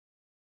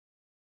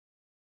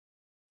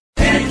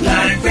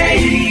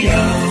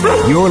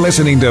You're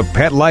listening to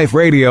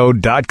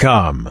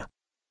PetLifeRadio.com.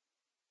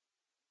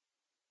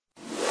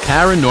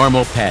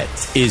 Paranormal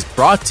Pets is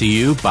brought to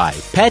you by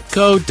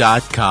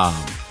Petco.com.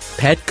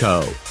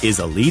 Petco is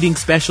a leading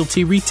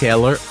specialty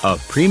retailer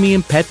of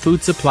premium pet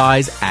food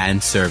supplies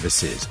and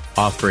services,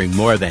 offering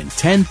more than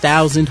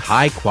 10,000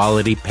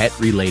 high-quality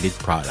pet-related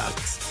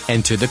products.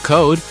 Enter the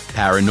code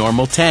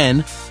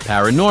PARANORMAL10,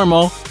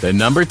 paranormal, the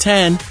number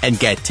 10, and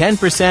get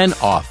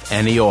 10% off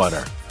any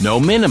order. No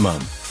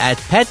minimum at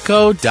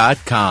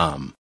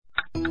Petco.com.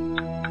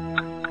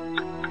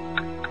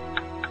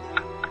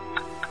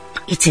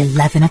 It's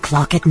 11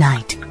 o'clock at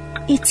night.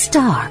 It's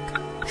dark.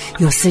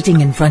 You're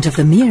sitting in front of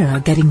the mirror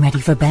getting ready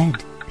for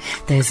bed.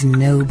 There's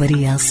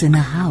nobody else in the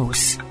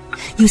house.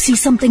 You see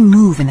something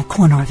move in the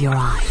corner of your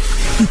eye.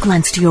 You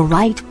glance to your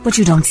right, but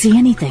you don't see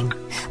anything.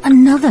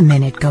 Another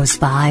minute goes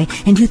by,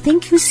 and you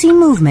think you see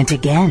movement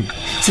again.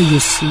 So you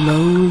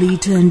slowly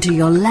turn to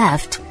your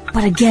left,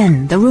 but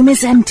again, the room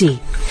is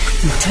empty.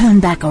 You turn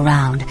back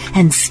around,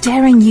 and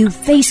staring you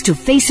face to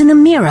face in the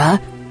mirror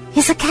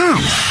is a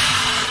cat.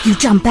 You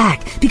jump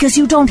back because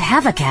you don't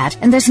have a cat,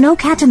 and there's no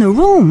cat in the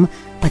room.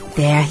 But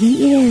there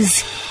he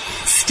is,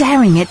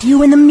 staring at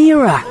you in the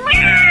mirror.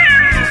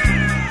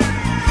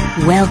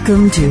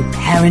 Welcome to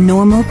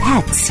Paranormal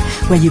Pets,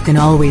 where you can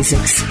always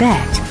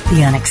expect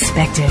the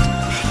unexpected.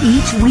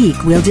 Each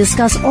week we'll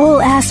discuss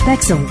all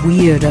aspects of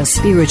weird or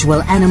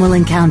spiritual animal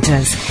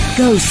encounters,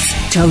 ghosts,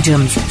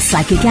 totems,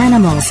 psychic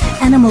animals,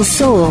 animal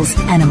souls,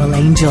 animal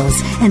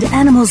angels, and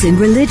animals in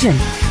religion,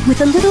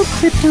 with a little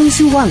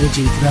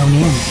cryptozoology thrown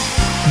in.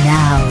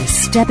 Now,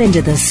 step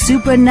into the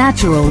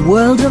supernatural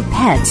world of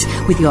pets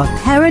with your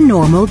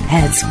Paranormal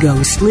Pets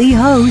ghostly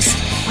host,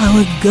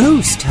 our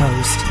ghost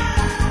host.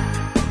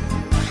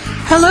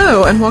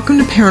 Hello, and welcome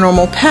to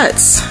Paranormal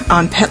Pets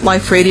on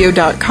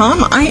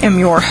PetLifeRadio.com. I am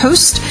your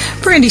host,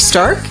 Brandy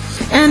Stark,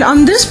 and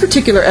on this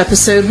particular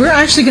episode, we're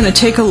actually going to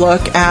take a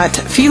look at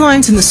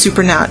felines and the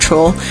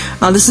supernatural.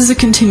 This is a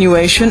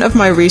continuation of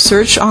my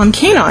research on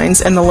canines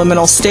and the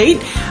liminal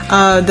state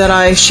that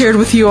I shared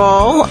with you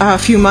all a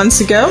few months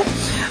ago.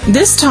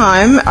 This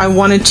time, I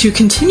wanted to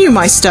continue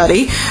my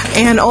study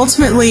and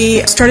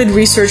ultimately started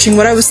researching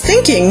what I was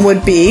thinking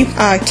would be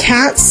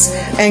cats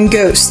and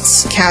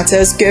ghosts, cats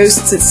as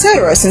ghosts,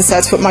 etc., since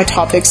that's what my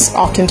topics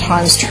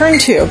oftentimes turn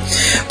to.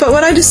 But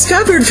what I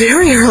discovered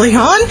very early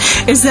on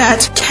is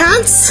that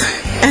cats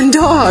and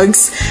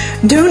dogs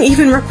don't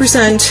even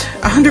represent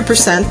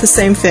 100% the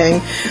same thing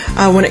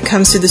when it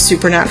comes to the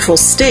supernatural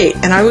state.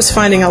 And I was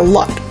finding a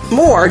lot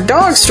more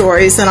dog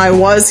stories than I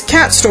was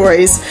cat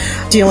stories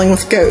dealing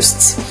with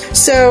ghosts.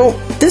 So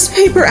this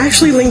paper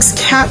actually links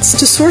cats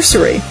to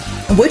sorcery,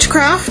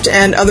 witchcraft,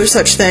 and other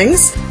such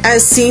things,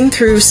 as seen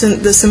through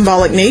the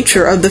symbolic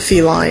nature of the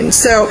feline.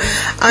 So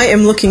I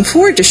am looking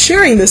forward to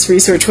sharing this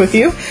research with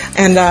you,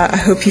 and I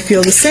hope you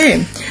feel the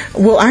same.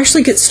 We'll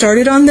actually get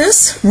started on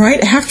this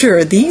right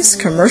after these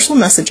commercial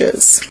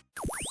messages.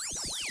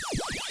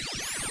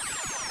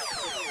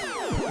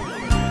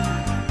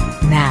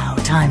 Now,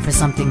 time for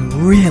something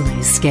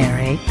really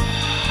scary.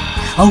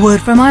 A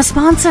word from our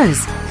sponsors.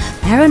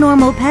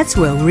 Paranormal Pets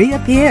will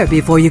reappear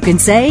before you can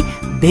say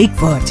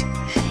Bigfoot.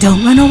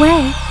 Don't run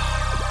away.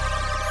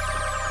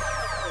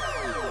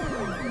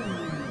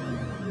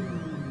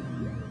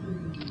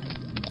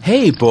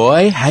 Hey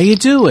boy, how you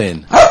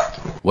doing?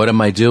 What am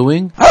I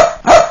doing?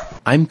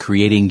 I'm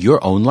creating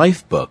your own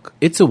life book.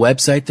 It's a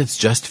website that's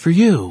just for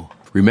you.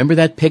 Remember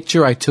that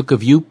picture I took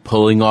of you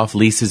pulling off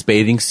Lisa's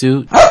bathing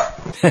suit?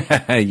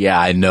 Yeah,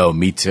 I know,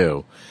 me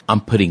too.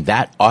 I'm putting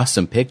that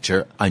awesome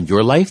picture on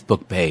your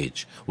lifebook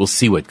page. We'll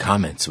see what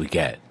comments we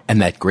get.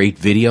 And that great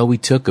video we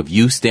took of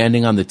you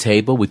standing on the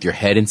table with your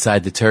head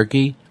inside the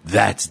turkey?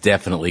 That's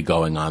definitely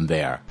going on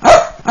there.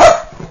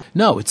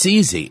 No, it's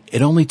easy.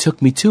 It only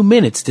took me 2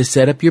 minutes to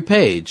set up your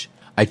page.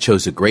 I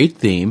chose a great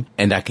theme,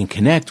 and I can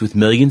connect with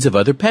millions of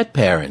other pet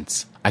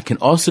parents. I can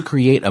also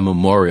create a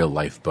memorial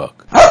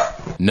lifebook.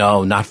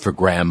 No, not for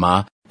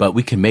Grandma. But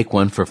we can make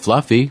one for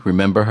Fluffy,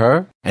 remember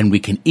her? And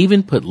we can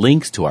even put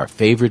links to our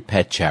favorite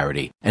pet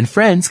charity. And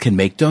friends can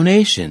make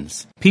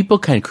donations. People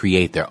can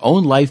create their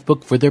own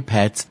lifebook for their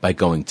pets by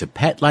going to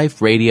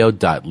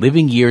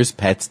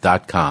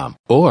PetLifeRadio.LivingYearsPets.com.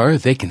 Or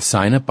they can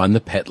sign up on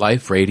the Pet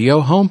Life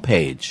Radio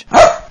homepage.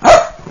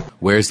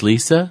 Where's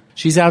Lisa?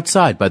 She's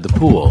outside by the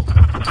pool.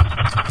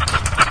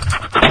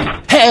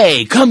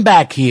 Hey, come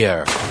back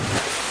here!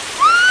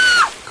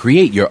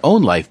 Create your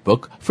own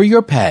lifebook for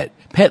your pet.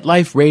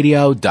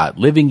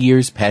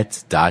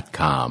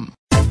 PetLifeRadio.LivingYearsPets.com.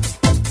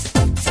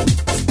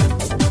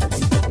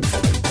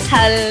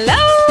 Hello!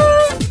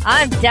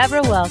 I'm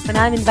Deborah Wolf, and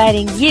I'm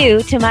inviting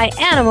you to my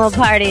animal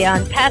party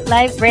on Pet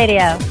Life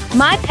Radio.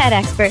 My pet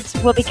experts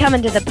will be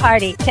coming to the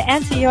party to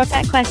answer your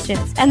pet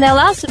questions, and they'll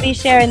also be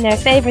sharing their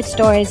favorite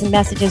stories and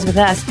messages with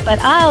us, but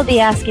I'll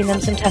be asking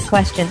them some tough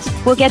questions.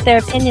 We'll get their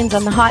opinions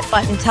on the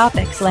hot-button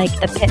topics like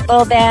the pit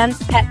bull ban,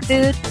 pet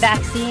food,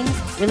 vaccines,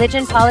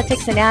 religion,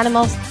 politics, and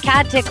animals,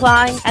 cat tick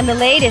clawing, and the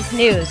latest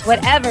news.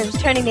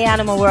 Whatever's turning the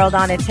animal world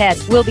on its head,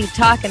 we'll be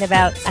talking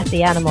about at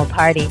the animal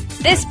party.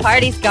 This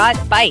party's got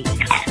bite.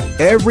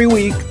 every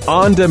week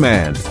on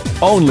demand,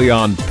 only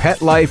on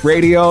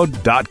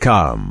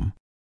PetLifeRadio.com.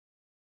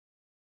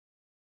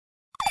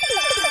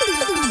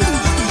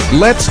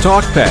 Let's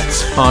Talk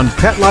Pets on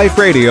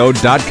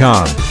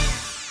PetLifeRadio.com.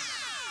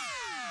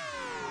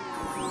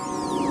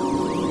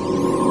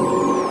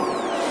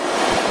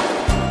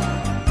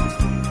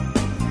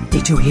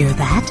 Did you hear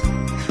that?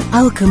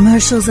 Our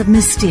commercials have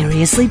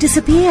mysteriously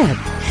disappeared.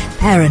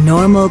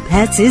 Paranormal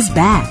Pets is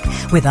back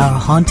with our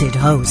haunted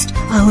host,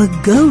 our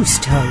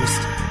ghost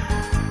host.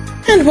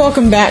 And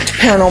welcome back to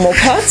Paranormal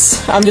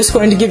Pets. I'm just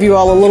going to give you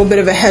all a little bit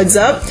of a heads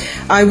up.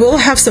 I will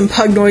have some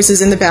pug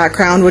noises in the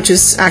background, which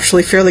is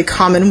actually fairly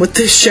common with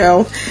this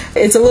show.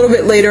 It's a little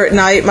bit later at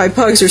night. My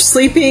pugs are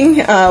sleeping.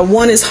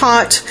 One is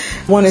hot,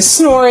 one is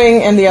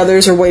snoring, and the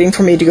others are waiting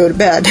for me to go to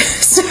bed.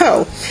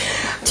 So,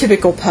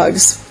 typical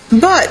pugs.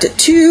 But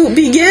to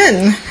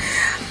begin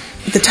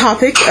the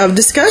topic of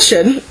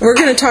discussion, we're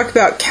going to talk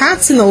about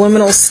cats in the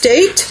liminal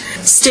state,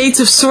 states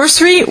of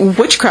sorcery,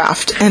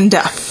 witchcraft, and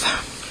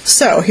death.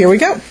 So, here we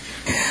go.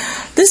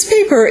 This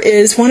paper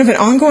is one of an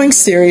ongoing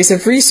series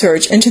of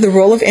research into the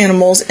role of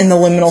animals in the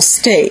liminal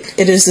state.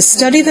 It is a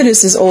study that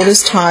is as old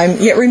as time,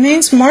 yet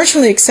remains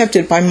marginally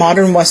accepted by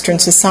modern Western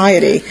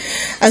society.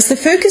 As the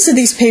focus of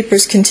these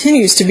papers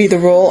continues to be the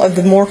role of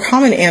the more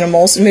common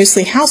animals,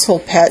 mostly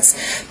household pets,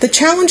 the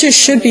challenges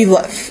should be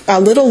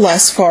a little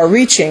less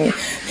far-reaching,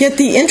 yet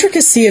the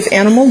intricacy of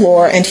animal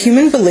lore and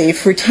human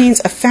belief retains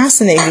a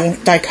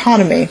fascinating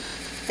dichotomy.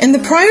 In the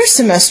prior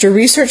semester,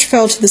 research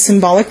fell to the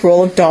symbolic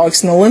role of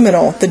dogs in the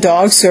liminal. The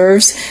dog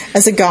serves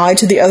as a guide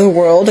to the other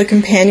world, a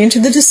companion to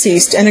the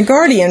deceased, and a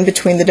guardian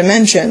between the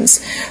dimensions.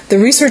 The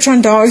research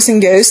on dogs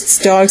and ghosts,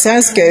 dogs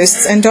as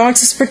ghosts, and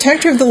dogs as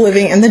protector of the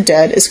living and the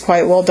dead is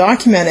quite well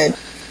documented.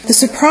 The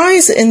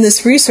surprise in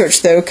this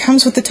research, though,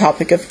 comes with the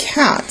topic of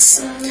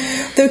cats.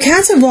 Though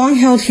cats have long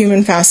held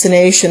human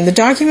fascination, the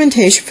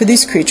documentation for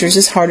these creatures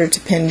is harder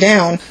to pin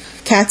down.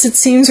 Cats, it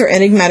seems, are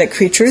enigmatic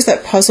creatures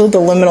that puzzle the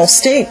liminal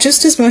state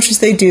just as much as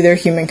they do their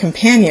human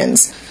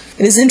companions.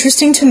 It is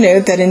interesting to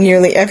note that in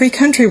nearly every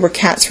country where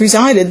cats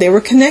resided, they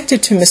were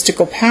connected to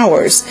mystical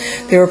powers.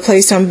 They were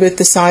placed on both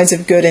the sides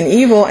of good and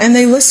evil, and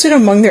they listed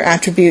among their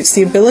attributes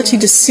the ability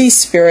to see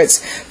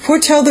spirits,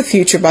 foretell the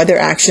future by their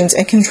actions,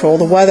 and control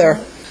the weather.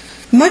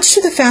 Much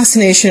to the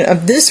fascination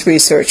of this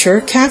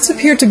researcher, cats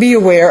appear to be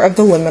aware of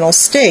the liminal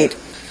state,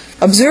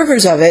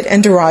 observers of it,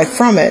 and derive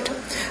from it.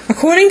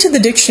 According to the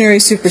dictionary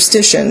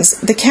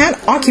Superstitions, the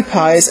cat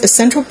occupies a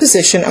central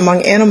position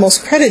among animals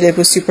credited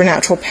with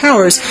supernatural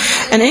powers,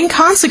 and in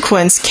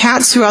consequence,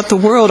 cats throughout the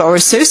world are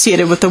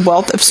associated with the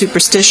wealth of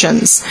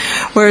superstitions.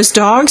 Whereas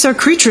dogs are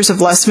creatures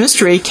of less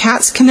mystery,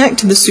 cats connect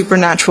to the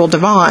supernatural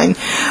divine.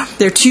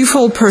 Their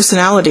twofold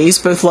personalities,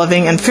 both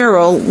loving and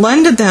feral,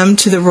 lend them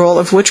to the role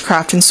of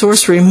witchcraft and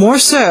sorcery more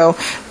so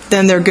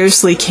than their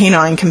ghostly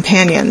canine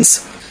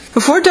companions.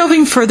 Before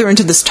delving further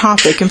into this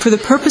topic, and for the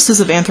purposes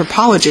of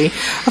anthropology,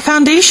 a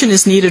foundation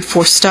is needed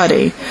for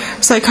study.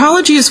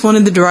 Psychology is one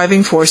of the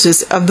driving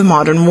forces of the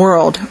modern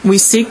world. We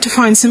seek to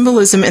find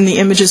symbolism in the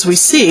images we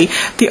see,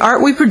 the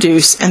art we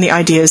produce, and the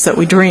ideas that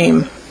we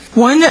dream.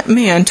 One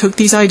man took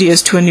these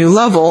ideas to a new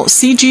level,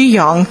 C.G.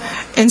 Jung.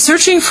 In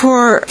searching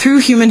through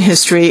human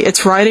history,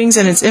 its writings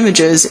and its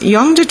images,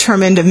 Jung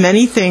determined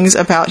many things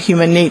about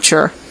human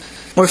nature.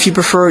 Or if you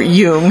prefer,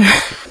 Jung.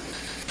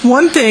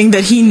 One thing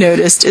that he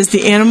noticed is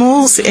the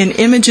animals in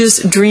images,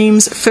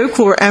 dreams,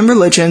 folklore, and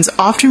religions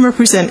often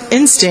represent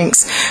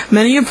instincts,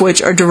 many of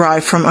which are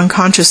derived from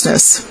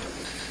unconsciousness.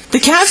 The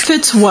cat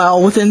fits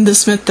well within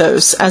this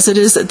mythos, as it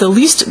is the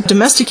least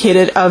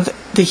domesticated of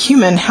the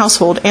human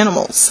household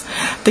animals.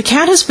 The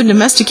cat has been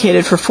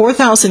domesticated for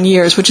 4,000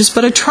 years, which is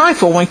but a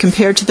trifle when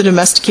compared to the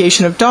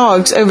domestication of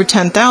dogs over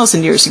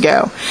 10,000 years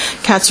ago.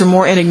 Cats are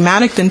more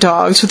enigmatic than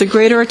dogs, with a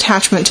greater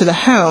attachment to the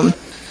home.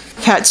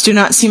 Cats do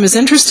not seem as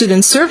interested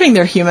in serving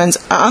their humans,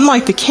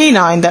 unlike the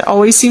canine that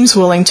always seems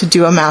willing to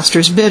do a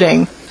master's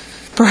bidding.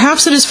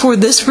 Perhaps it is for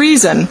this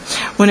reason,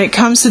 when it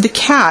comes to the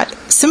cat,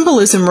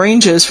 symbolism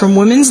ranges from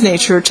women's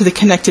nature to the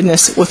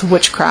connectedness with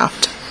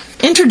witchcraft.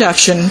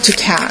 Introduction to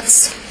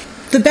cats.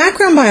 The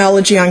background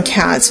biology on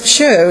cats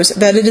shows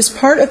that it is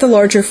part of the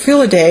larger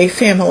Felidae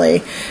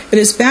family. It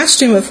is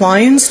batched in with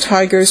lions,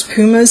 tigers,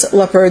 pumas,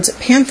 leopards,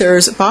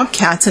 panthers,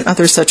 bobcats, and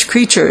other such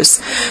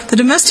creatures. The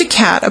domestic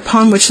cat,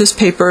 upon which this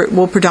paper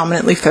will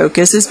predominantly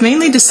focus, is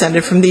mainly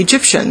descended from the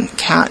Egyptian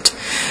cat.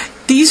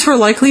 These were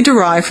likely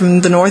derived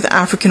from the North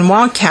African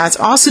wildcats,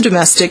 also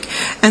domestic,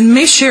 and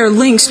may share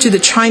links to the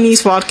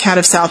Chinese wildcat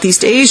of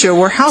Southeast Asia,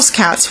 where house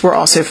cats were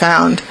also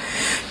found.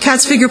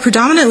 Cats figure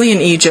predominantly in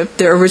Egypt,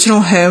 their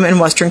original home in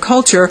Western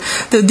culture,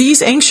 though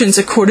these ancients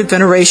accorded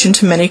veneration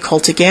to many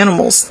cultic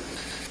animals.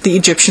 The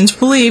Egyptians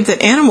believed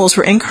that animals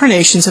were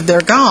incarnations of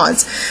their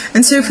gods,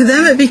 and so for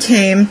them it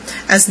became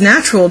as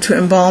natural to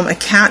embalm a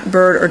cat,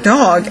 bird, or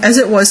dog as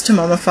it was to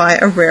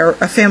mummify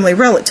a family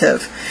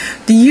relative.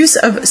 The use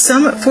of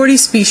some 40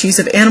 species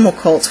of animal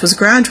cults was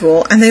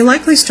gradual, and they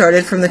likely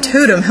started from the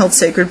totem held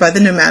sacred by the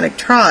nomadic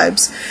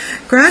tribes.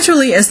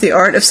 Gradually, as the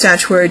art of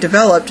statuary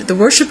developed, the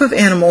worship of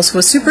animals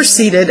was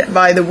superseded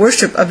by the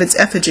worship of its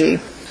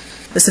effigy.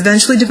 This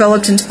eventually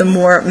developed into the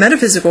more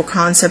metaphysical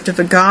concept of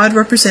a god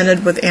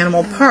represented with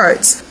animal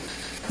parts.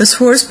 This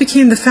horse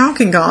became the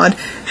falcon god,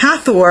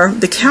 Hathor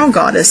the cow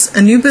goddess,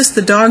 Anubis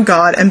the dog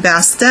god, and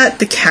Bastet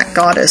the cat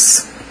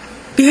goddess.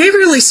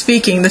 Behaviorally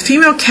speaking, the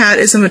female cat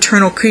is a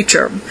maternal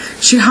creature.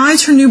 She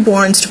hides her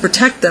newborns to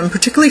protect them,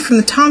 particularly from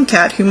the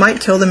tomcat who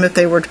might kill them if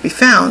they were to be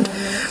found.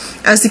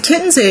 As the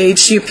kittens age,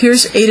 she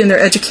appears to aid in their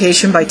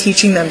education by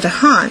teaching them to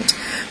hunt.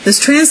 This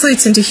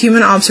translates into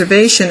human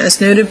observation as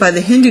noted by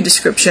the Hindu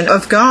description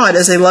of God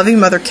as a loving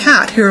mother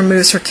cat who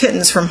removes her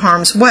kittens from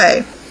harm's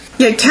way.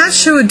 Yet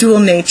cats show a dual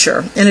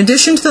nature. In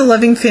addition to the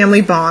loving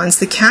family bonds,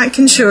 the cat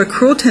can show a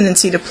cruel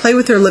tendency to play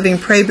with their living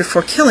prey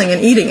before killing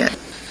and eating it.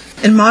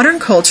 In modern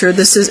culture,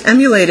 this is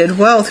emulated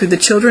well through the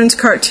children's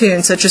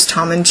cartoons such as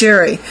Tom and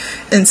Jerry.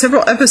 In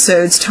several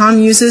episodes, Tom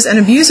uses and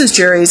abuses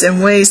Jerry's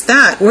in ways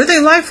that, were they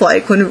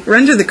lifelike, would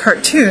render the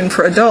cartoon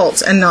for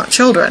adults and not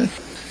children.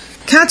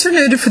 Cats are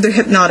noted for their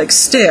hypnotic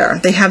stare.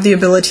 They have the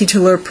ability to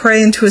lure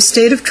prey into a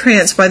state of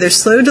trance by their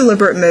slow,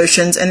 deliberate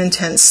motions and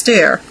intense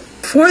stare.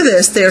 For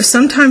this, they are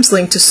sometimes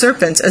linked to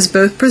serpents, as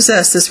both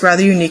possess this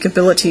rather unique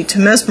ability to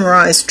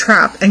mesmerize,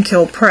 trap, and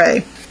kill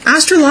prey.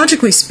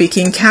 Astrologically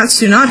speaking, cats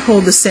do not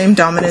hold the same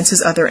dominance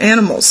as other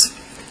animals.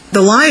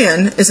 The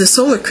lion is a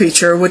solar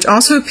creature which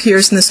also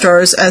appears in the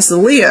stars as the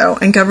Leo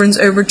and governs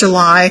over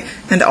July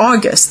and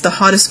August, the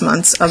hottest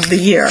months of the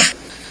year.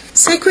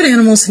 Sacred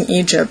animals in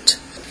Egypt.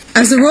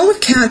 As the role of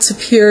cats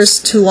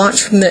appears to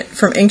launch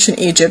from ancient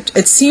Egypt,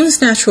 it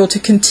seems natural to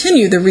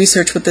continue the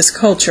research with this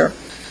culture.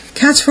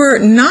 Cats were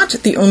not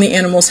the only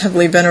animals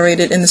heavily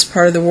venerated in this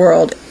part of the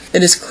world.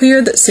 It is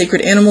clear that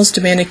sacred animals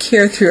demanded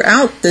care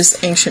throughout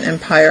this ancient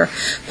empire.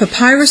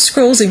 Papyrus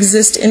scrolls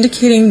exist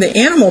indicating the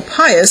animal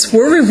pious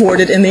were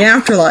rewarded in the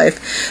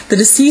afterlife. The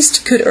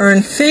deceased could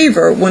earn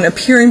favor when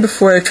appearing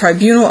before a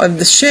tribunal of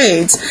the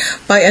shades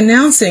by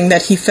announcing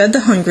that he fed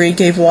the hungry,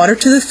 gave water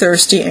to the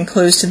thirsty, and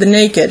clothes to the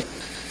naked.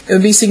 It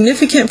would be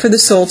significant for the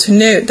soul to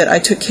note that I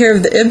took care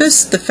of the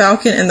ibis, the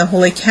falcon, and the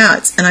holy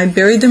cats, and I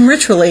buried them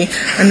ritually,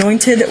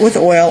 anointed with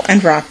oil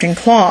and wrapped in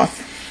cloth.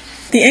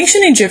 The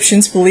ancient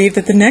Egyptians believed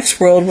that the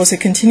next world was a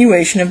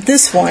continuation of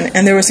this one,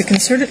 and there was a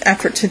concerted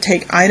effort to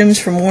take items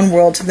from one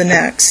world to the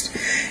next.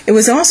 It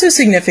was also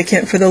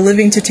significant for the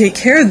living to take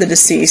care of the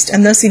deceased,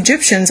 and thus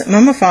Egyptians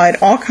mummified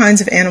all kinds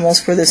of animals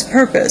for this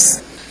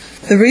purpose.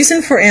 The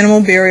reason for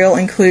animal burial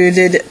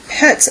included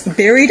pets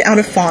buried out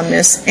of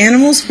fondness,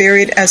 animals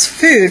buried as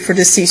food for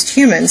deceased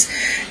humans,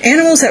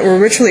 animals that were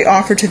ritually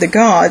offered to the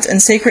gods,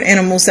 and sacred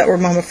animals that were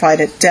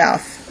mummified at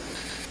death.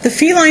 The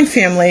feline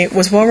family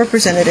was well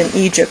represented in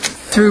Egypt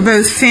through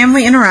both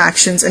family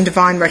interactions and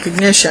divine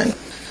recognition.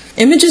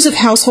 Images of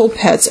household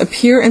pets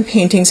appear in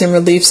paintings and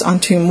reliefs on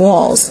tomb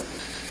walls.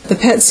 The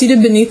pet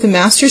seated beneath the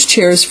master's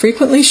chair is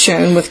frequently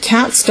shown with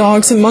cats,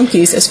 dogs, and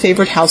monkeys as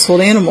favored household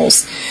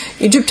animals.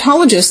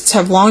 Egyptologists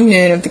have long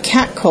known of the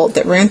cat cult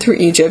that ran through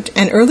Egypt,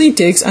 and early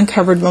digs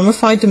uncovered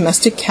mummified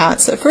domestic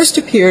cats that first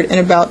appeared in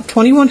about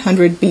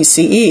 2100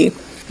 BCE.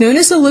 Known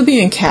as the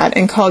Libyan cat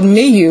and called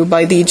Mayu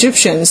by the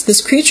Egyptians,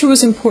 this creature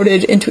was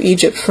imported into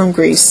Egypt from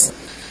Greece.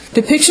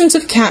 Depictions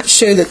of cats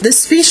show that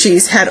this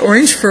species had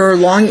orange fur,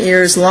 long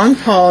ears, long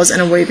paws,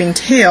 and a waving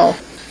tail.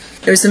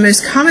 It was the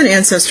most common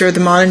ancestor of the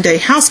modern-day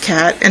house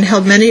cat and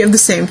held many of the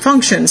same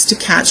functions to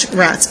catch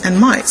rats and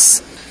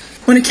mice.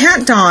 When a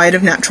cat died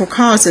of natural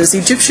causes,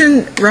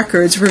 Egyptian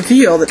records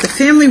reveal that the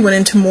family went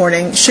into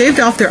mourning, shaved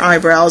off their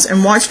eyebrows,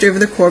 and watched over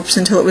the corpse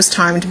until it was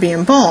time to be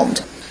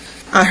embalmed.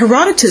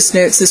 Herodotus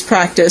notes this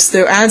practice,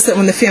 though adds that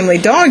when the family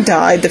dog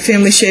died, the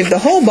family shaved the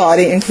whole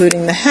body,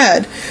 including the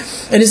head.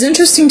 It is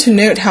interesting to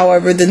note,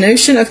 however, the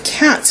notion of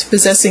cats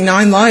possessing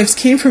 9 lives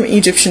came from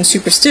Egyptian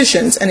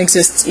superstitions and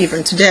exists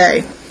even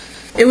today.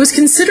 It was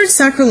considered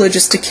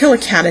sacrilegious to kill a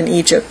cat in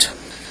Egypt.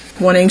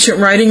 One ancient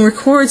writing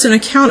records an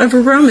account of a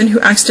Roman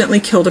who accidentally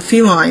killed a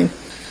feline.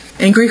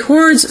 Angry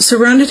hordes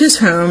surrounded his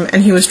home,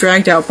 and he was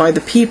dragged out by the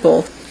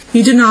people.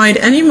 He denied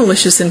any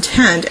malicious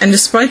intent, and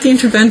despite the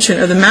intervention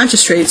of the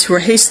magistrates who were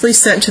hastily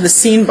sent to the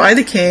scene by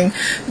the king,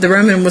 the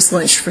Roman was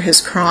lynched for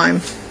his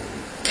crime.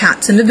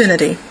 Cats and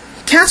divinity.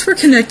 Cats were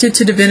connected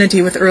to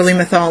divinity with early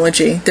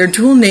mythology. Their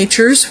dual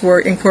natures were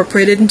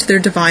incorporated into their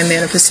divine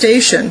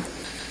manifestation.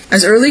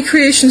 As early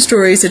creation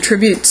stories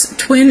attributes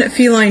twin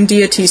feline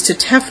deities to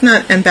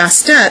Tefnut and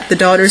Bastet, the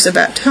daughters of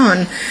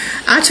Aton,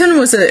 Aton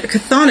was a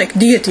chthonic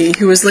deity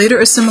who was later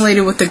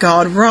assimilated with the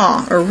god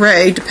Ra, or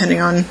Re, depending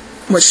on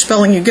which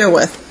spelling you go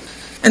with.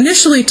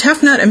 Initially,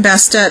 Tefnut and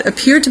Bastet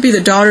appeared to be the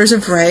daughters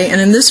of Re,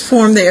 and in this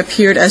form they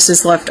appeared as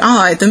his left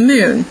eye, the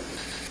moon.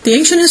 The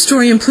ancient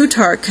historian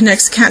Plutarch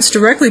connects cats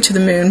directly to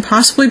the moon,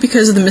 possibly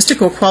because of the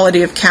mystical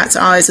quality of cats'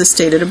 eyes as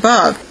stated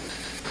above.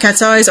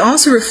 Cats' eyes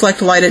also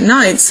reflect light at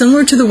night,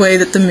 similar to the way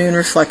that the moon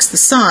reflects the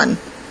sun.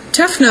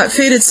 Tefnut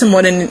faded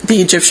somewhat in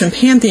the Egyptian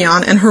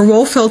pantheon, and her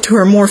role fell to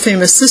her more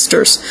famous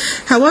sisters.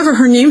 However,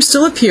 her name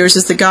still appears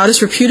as the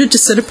goddess reputed to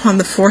sit upon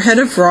the forehead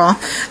of Ra,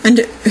 and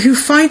who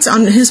fights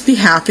on his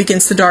behalf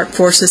against the dark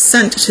forces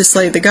sent to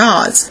slay the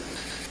gods.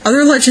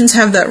 Other legends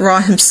have that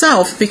Ra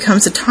himself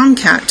becomes a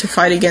tomcat to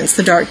fight against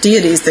the dark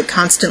deities that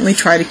constantly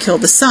try to kill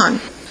the sun.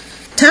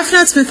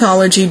 Tefnut's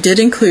mythology did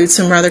include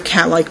some rather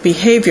cat-like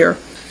behavior.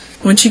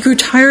 When she grew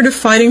tired of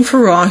fighting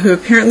for Ra, who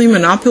apparently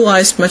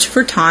monopolized much of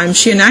her time,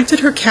 she enacted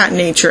her cat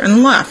nature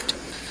and left.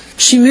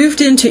 She moved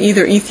into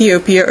either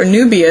Ethiopia or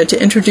Nubia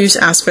to introduce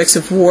aspects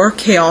of war,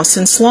 chaos,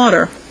 and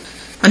slaughter.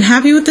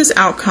 Unhappy with this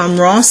outcome,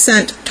 Ra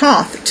sent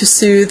Thoth to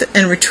soothe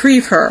and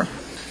retrieve her.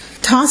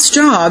 Thoth's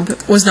job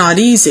was not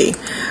easy,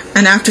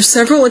 and after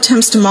several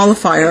attempts to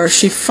mollify her,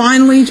 she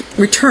finally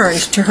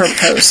returned to her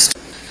post.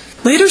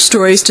 Later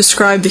stories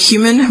describe the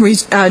human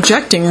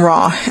rejecting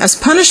Ra. As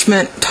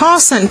punishment,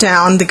 Thoth sent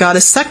down the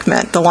goddess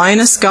Sekhmet, the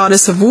lioness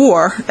goddess of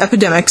war,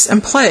 epidemics,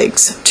 and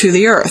plagues, to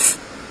the earth.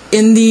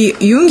 In the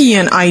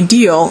Jungian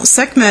ideal,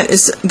 Sekhmet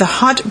is the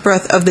hot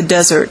breath of the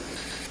desert.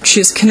 She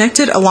is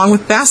connected, along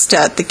with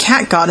Bastet, the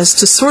cat goddess,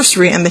 to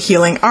sorcery and the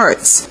healing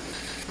arts.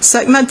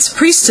 Sekhmet's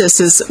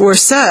priests were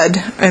said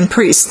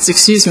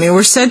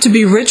to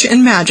be rich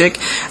in magic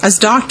as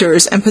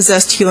doctors and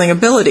possessed healing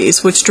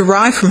abilities, which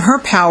derived from her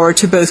power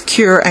to both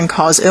cure and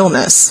cause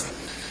illness.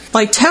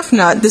 Like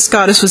Tefnut, this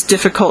goddess was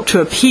difficult to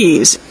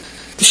appease.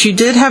 She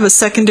did have a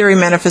secondary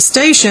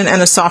manifestation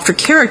and a softer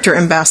character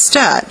in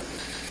Bastet.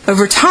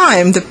 Over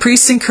time, the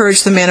priests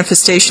encouraged the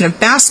manifestation of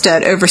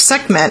Bastet over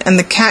Sekhmet, and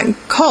the cat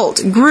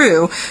cult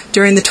grew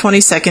during the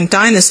 22nd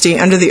dynasty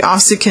under the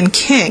Asukan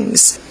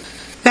kings.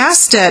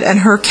 Bastet and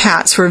her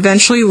cats were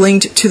eventually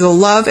linked to the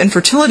love and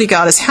fertility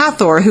goddess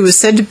Hathor, who was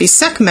said to be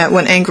Sekhmet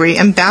when angry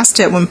and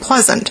Bastet when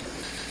pleasant.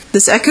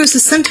 This echoes the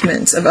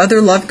sentiments of other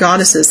love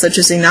goddesses such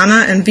as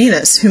Inanna and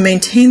Venus, who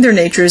maintained their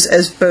natures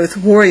as both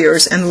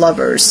warriors and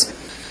lovers.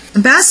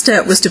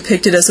 Bastet was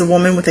depicted as a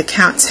woman with a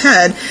cat's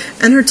head,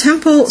 and her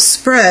temple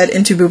spread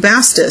into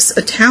Bubastis,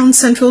 a town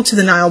central to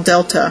the Nile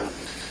Delta.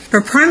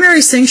 Her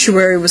primary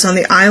sanctuary was on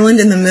the island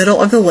in the middle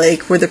of the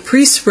lake, where the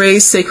priests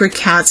raised sacred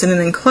cats in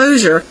an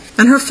enclosure,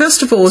 and her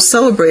festival was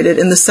celebrated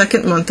in the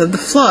second month of the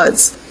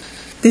floods.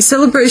 These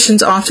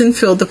celebrations often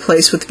filled the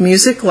place with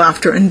music,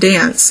 laughter, and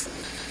dance.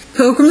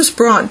 Pilgrims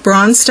brought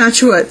bronze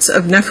statuettes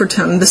of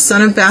Nefertum, the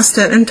son of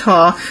Bastet and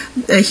Ta,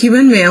 a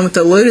human man with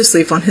a lotus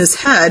leaf on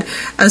his head,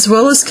 as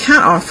well as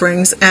cat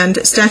offerings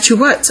and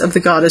statuettes of the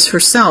goddess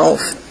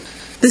herself.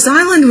 This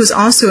island was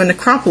also a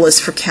necropolis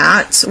for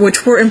cats,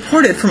 which were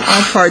imported from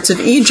all parts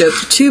of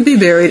Egypt to be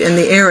buried in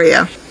the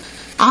area.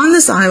 On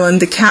this island,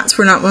 the cats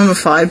were not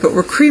mummified, but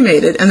were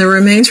cremated, and their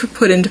remains were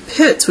put into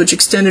pits which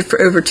extended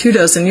for over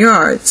 24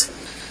 yards.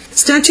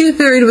 Statues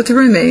buried with the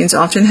remains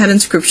often had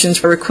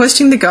inscriptions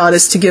requesting the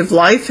goddess to give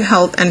life,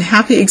 health, and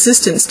happy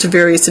existence to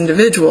various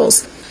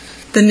individuals.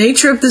 The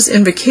nature of this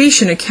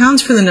invocation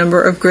accounts for the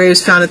number of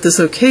graves found at this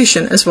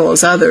location, as well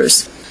as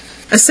others.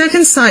 A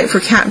second site for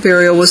cat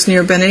burial was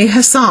near Beni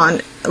Hassan,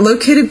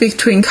 located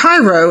between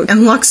Cairo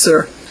and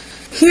Luxor.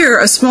 Here,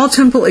 a small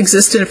temple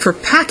existed for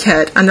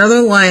Pakhet, another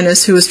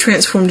lioness who was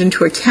transformed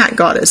into a cat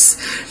goddess.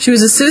 She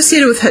was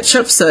associated with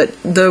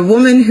Hatshepsut, the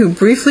woman who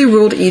briefly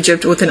ruled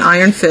Egypt with an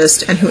iron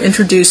fist and who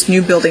introduced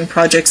new building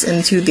projects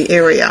into the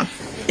area.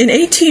 In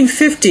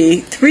 1850,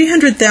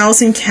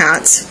 300,000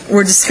 cats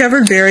were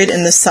discovered buried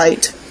in the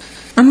site.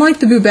 Unlike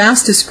the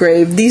Bubastis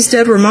grave, these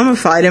dead were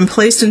mummified and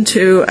placed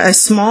into a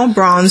small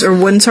bronze or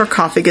wooden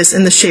sarcophagus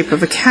in the shape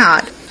of a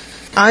cat.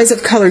 Eyes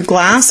of colored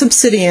glass,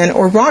 obsidian,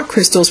 or rock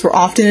crystals were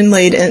often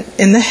inlaid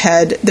in the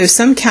head, though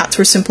some cats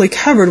were simply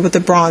covered with a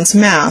bronze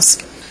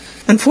mask.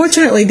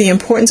 Unfortunately, the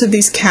importance of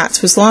these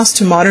cats was lost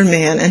to modern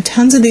man, and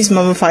tons of these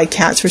mummified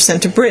cats were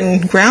sent to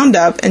Britain, ground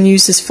up, and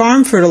used as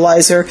farm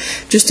fertilizer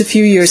just a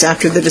few years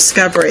after the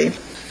discovery.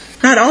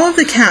 Not all of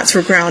the cats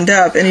were ground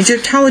up, and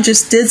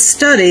Egyptologists did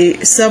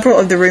study several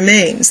of the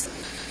remains.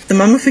 The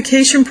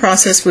mummification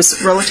process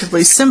was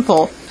relatively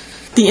simple.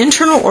 The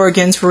internal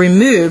organs were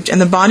removed and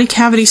the body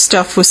cavity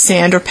stuffed with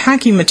sand or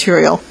packing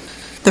material.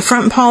 The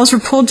front paws were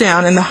pulled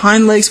down and the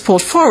hind legs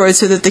pulled forward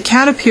so that the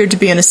cat appeared to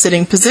be in a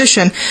sitting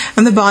position,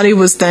 and the body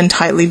was then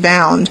tightly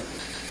bound.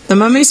 The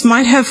mummies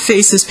might have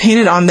faces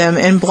painted on them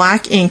in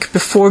black ink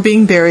before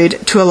being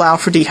buried to allow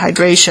for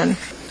dehydration.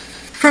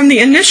 From the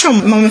initial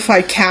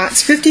mummified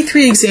cats,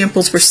 53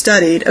 examples were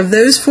studied. Of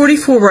those,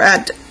 44 were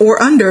at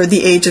or under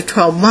the age of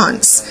 12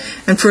 months.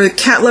 And for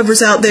cat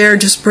lovers out there,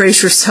 just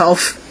brace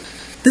yourself.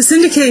 This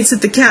indicates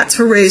that the cats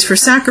were raised for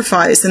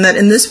sacrifice, and that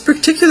in this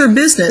particular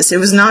business it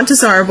was not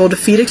desirable to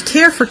feed and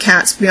care for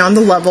cats beyond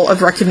the level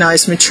of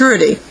recognized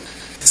maturity.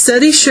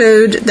 Studies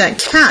showed that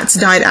cats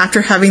died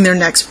after having their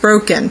necks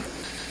broken.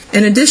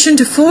 In addition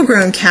to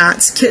full-grown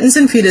cats, kittens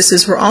and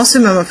fetuses were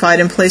also mummified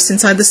and placed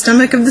inside the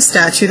stomach of the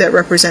statue that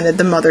represented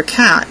the mother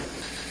cat.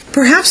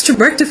 Perhaps to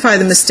rectify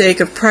the mistake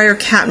of prior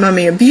cat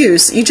mummy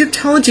abuse,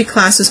 Egyptology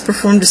classes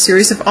performed a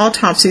series of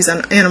autopsies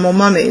on animal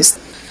mummies.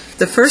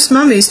 The first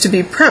mummies to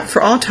be prepped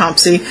for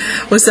autopsy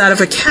was that of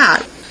a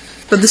cat,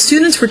 but the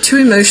students were too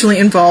emotionally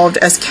involved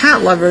as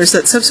cat lovers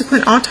that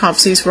subsequent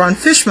autopsies were on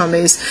fish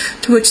mummies,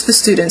 to which the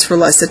students were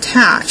less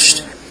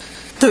attached.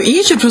 Though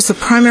Egypt was the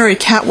primary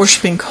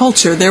cat-worshipping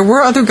culture, there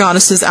were other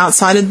goddesses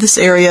outside of this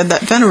area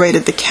that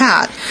venerated the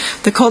cat.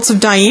 The cults of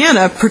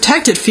Diana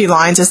protected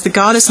felines, as the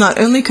goddess not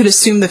only could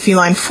assume the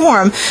feline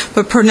form,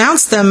 but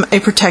pronounced them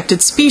a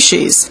protected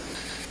species.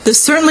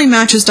 This certainly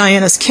matches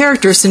Diana's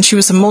character, since she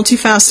was a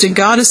multifaceted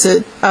goddess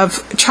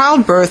of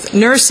childbirth,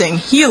 nursing,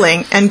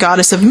 healing, and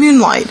goddess of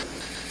moonlight.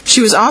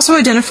 She was also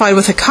identified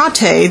with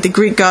Hecate, the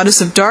Greek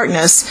goddess of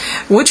darkness,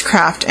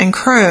 witchcraft, and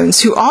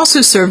crones, who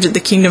also served at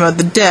the kingdom of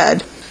the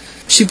dead.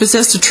 She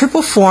possessed a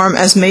triple form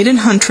as maiden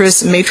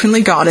huntress,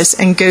 matronly goddess,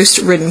 and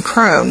ghost-ridden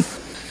crone.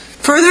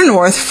 Further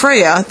north,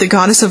 Freya, the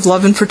goddess of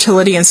love and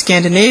fertility in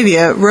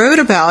Scandinavia, rode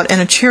about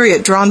in a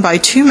chariot drawn by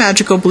two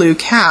magical blue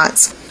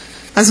cats.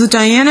 As with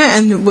Diana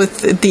and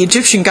with the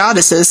Egyptian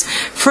goddesses,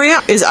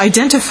 Freya is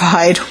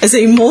identified as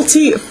a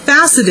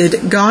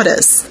multifaceted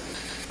goddess.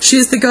 She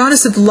is the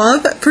goddess of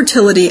love,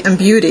 fertility, and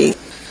beauty.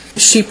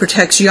 She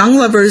protects young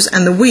lovers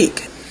and the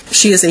weak.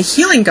 She is a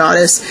healing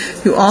goddess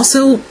who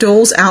also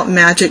doles out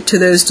magic to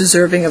those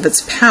deserving of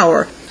its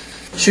power.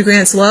 She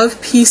grants love,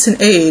 peace,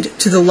 and aid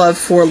to the love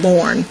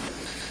forlorn.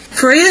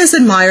 Freya is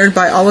admired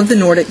by all of the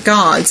Nordic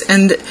gods,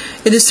 and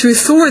it is through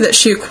Thor that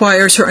she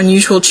acquires her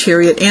unusual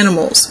chariot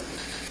animals.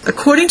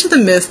 According to the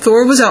myth,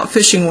 Thor was out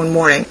fishing one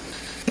morning.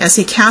 As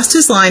he cast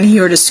his line, he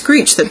heard a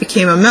screech that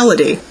became a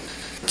melody.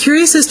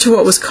 Curious as to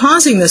what was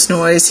causing this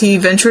noise, he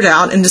ventured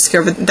out and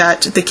discovered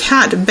that the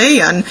cat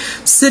Bayan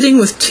sitting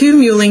with two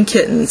mewling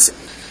kittens.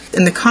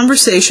 In the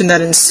conversation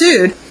that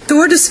ensued,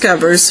 Thor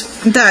discovers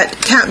that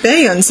cat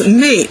Bayan's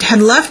mate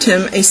had left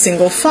him a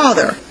single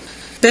father.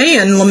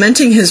 Bayan,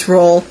 lamenting his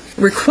role,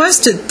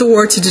 requested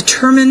Thor to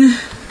determine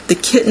the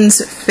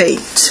kitten's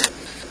fate.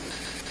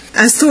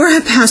 As Thor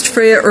had passed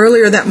Freya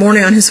earlier that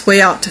morning on his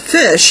way out to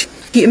fish,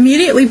 he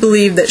immediately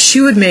believed that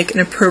she would make an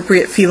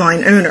appropriate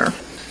feline owner.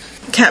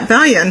 Cat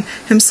Bayan,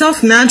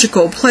 himself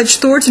magical, pledged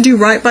Thor to do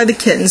right by the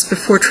kittens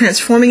before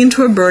transforming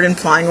into a bird and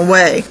flying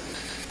away.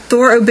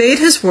 Thor obeyed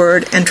his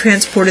word and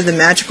transported the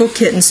magical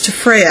kittens to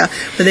Freya,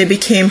 where they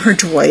became her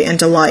joy and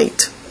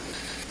delight.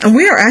 And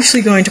we are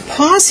actually going to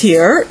pause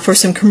here for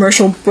some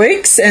commercial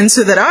breaks, and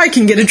so that I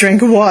can get a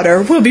drink of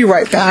water. We'll be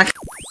right back.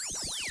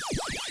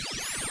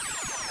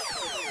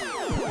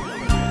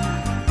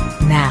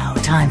 Now,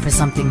 time for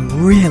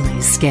something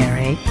really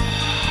scary.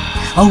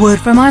 A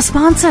word from our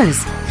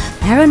sponsors.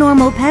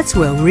 Paranormal pets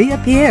will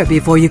reappear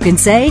before you can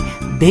say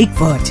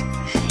Bigfoot.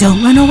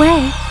 Don't run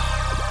away.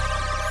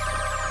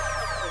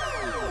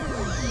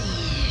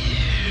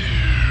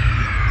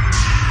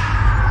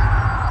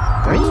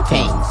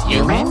 Greetings,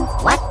 human.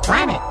 What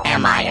planet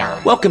am I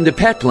on? Welcome to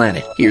Pet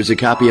Planet. Here's a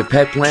copy of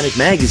Pet Planet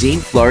Magazine,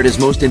 Florida's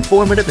most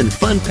informative and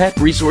fun pet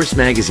resource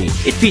magazine.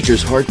 It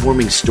features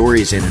heartwarming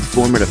stories and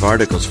informative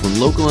articles from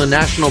local and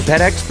national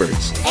pet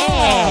experts.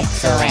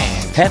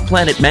 Excellent. Pet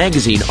Planet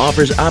Magazine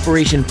offers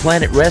Operation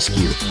Planet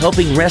Rescue,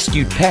 helping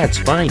rescued pets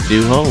find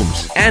new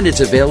homes. And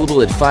it's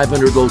available at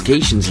 500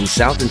 locations in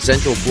South and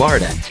Central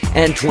Florida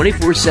and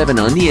 24/7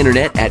 on the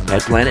internet at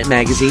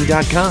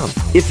PetPlanetMagazine.com.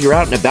 If you're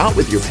out and about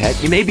with your pet,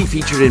 you may be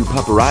featured in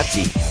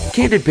Paparazzi,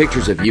 candid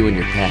pictures of you and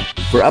your pet.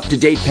 For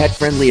up-to-date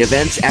pet-friendly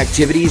events,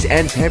 activities,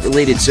 and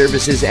pet-related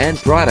services and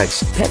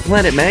products, Pet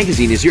Planet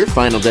Magazine is your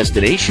final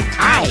destination.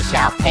 I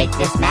shall take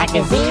this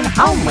magazine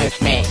home with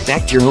me.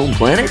 Back to your home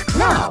planet?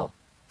 No,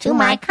 to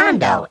my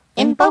condo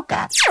in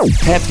Boca.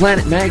 Pet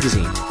Planet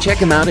Magazine. Check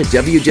them out at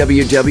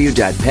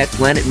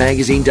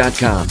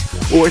www.petplanetmagazine.com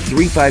or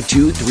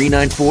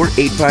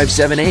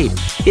 352-394-8578.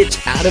 It's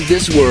out of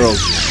this world.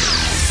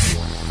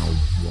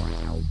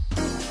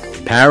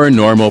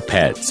 Paranormal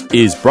Pets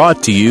is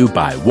brought to you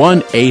by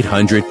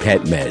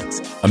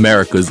 1-800-PET-MEDS,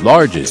 America's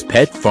largest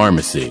pet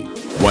pharmacy.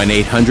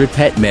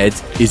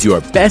 1-800-PET-MEDS is your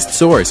best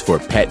source for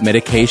pet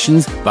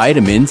medications,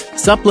 vitamins,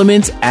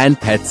 supplements, and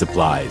pet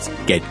supplies.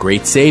 Get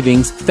great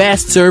savings,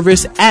 fast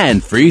service,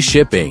 and free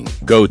shipping.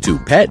 Go to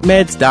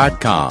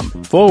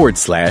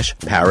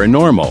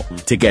petmeds.com/paranormal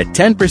to get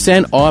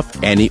 10% off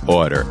any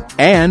order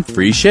and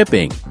free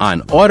shipping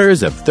on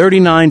orders of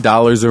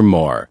 $39 or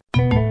more.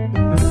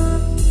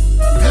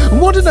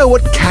 Want to know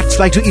what cats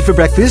like to eat for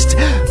breakfast?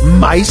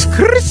 Mice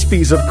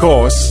Krispies, of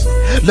course.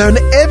 Learn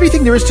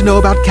everything there is to know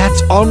about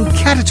cats on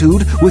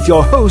Catitude with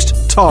your host,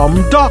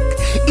 Tom Dock.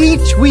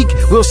 Each week,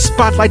 we'll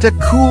spotlight a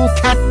cool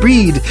cat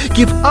breed,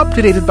 give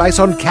up-to-date advice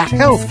on cat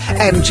health,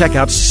 and check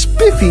out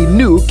spiffy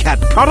new cat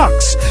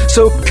products.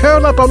 So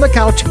curl up on the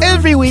couch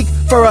every week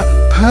for a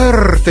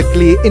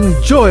perfectly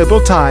enjoyable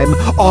time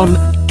on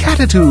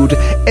Catitude.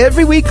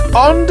 Every week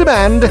on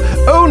demand,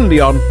 only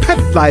on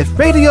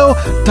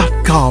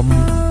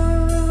PetLifeRadio.com.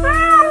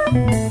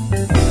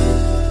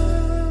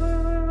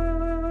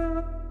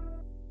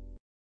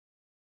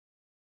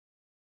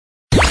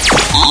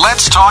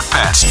 Let's talk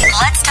pets.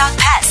 Let's talk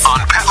pets On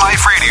Pet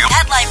Life Radio.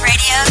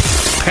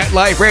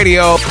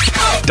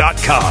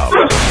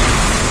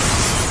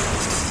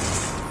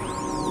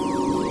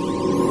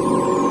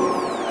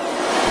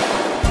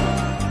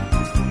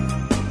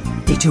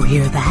 PetLifeRadio.com. Did you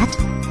hear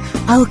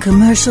that? Our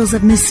commercials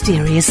have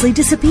mysteriously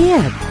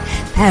disappeared.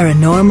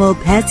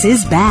 Paranormal Pets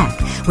is back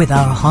with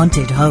our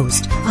haunted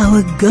host,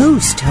 our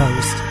ghost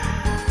host.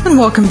 And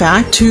welcome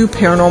back to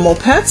Paranormal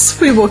Pets.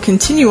 We will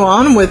continue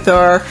on with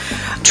our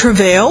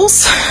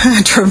traversing's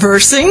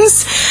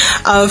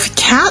of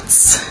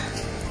cats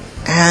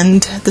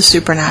and the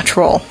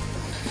supernatural.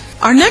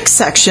 Our next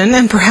section,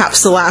 and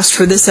perhaps the last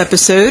for this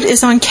episode,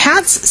 is on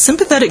cats,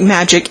 sympathetic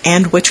magic,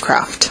 and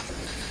witchcraft.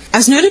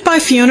 As noted by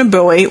Fiona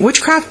Bowie,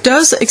 witchcraft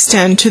does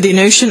extend to the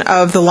notion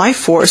of the life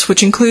force,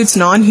 which includes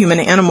non-human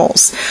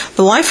animals.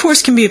 The life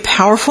force can be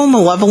powerful,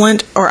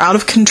 malevolent, or out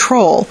of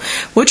control.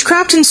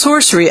 Witchcraft and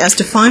sorcery, as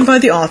defined by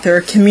the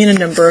author, can mean a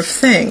number of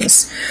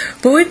things.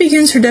 Bowie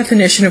begins her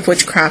definition of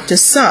witchcraft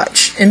as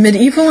such. In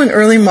medieval and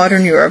early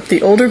modern Europe,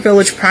 the older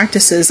village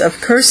practices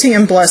of cursing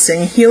and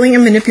blessing, healing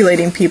and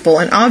manipulating people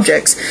and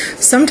objects,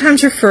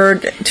 sometimes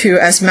referred to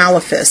as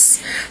malefice.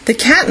 The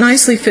cat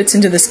nicely fits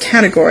into this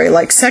category,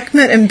 like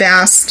Sekhmet and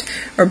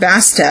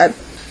Bastet.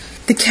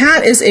 The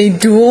cat is a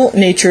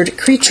dual-natured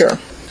creature,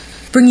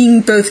 bringing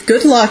both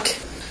good luck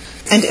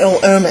and ill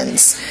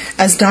omens,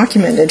 as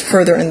documented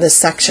further in this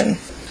section.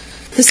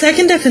 The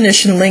second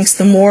definition links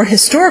the more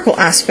historical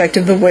aspect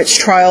of the witch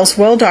trials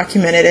well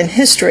documented in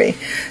history.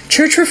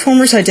 Church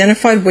reformers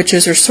identified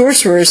witches or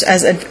sorcerers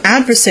as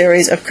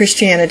adversaries of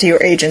Christianity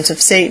or agents of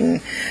Satan.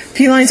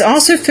 Felines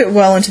also fit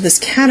well into this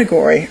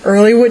category.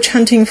 Early witch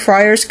hunting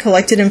friars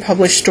collected and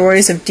published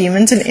stories of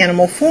demons in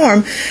animal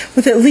form,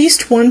 with at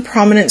least one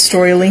prominent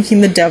story linking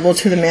the devil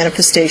to the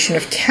manifestation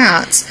of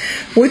cats.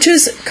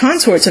 Witches,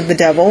 consorts of the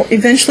devil,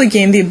 eventually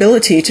gained the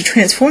ability to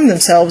transform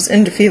themselves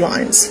into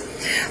felines.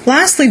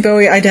 Lastly,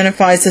 Bowie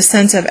identifies the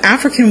sense of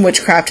African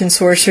witchcraft and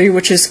sorcery,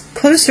 which is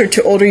closer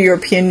to older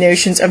European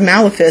notions of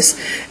malefice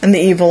and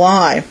the evil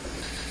eye.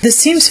 This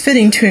seems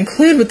fitting to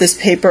include with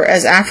this paper,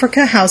 as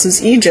Africa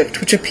houses Egypt,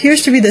 which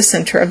appears to be the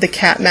center of the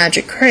cat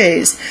magic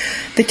craze.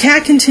 The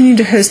cat continued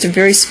to host a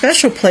very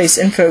special place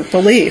in folk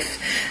belief.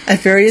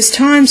 At various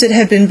times it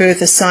had been both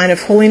a sign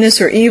of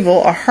holiness or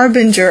evil, a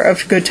harbinger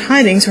of good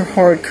tidings or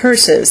horrid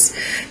curses.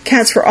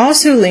 Cats were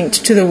also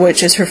linked to the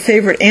witch as her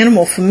favorite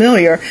animal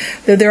familiar,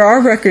 though there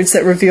are records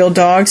that reveal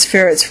dogs,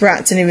 ferrets,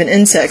 rats, and even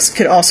insects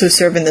could also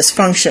serve in this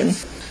function.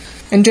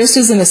 And just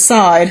as an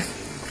aside,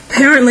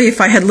 apparently, if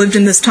I had lived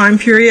in this time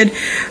period,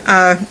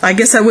 I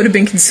guess I would have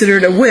been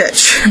considered a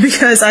witch,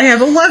 because I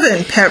have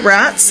 11 pet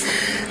rats,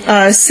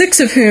 6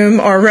 of whom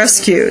are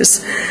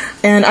rescues.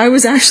 And I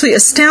was actually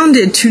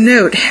astounded to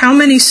note how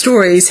many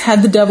stories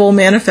had the devil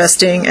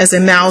manifesting as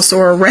a mouse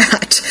or a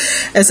rat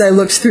as I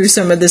looked through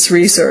some of this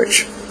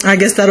research. I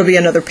guess that'll be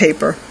another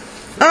paper.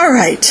 All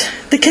right.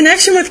 The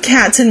connection with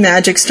cats and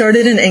magic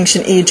started in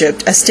ancient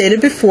Egypt. As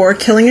stated before,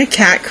 killing a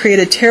cat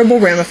created terrible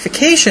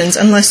ramifications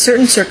unless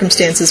certain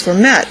circumstances were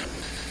met.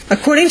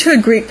 According to a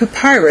Greek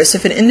papyrus,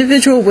 if an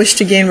individual wished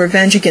to gain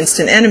revenge against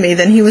an enemy,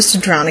 then he was to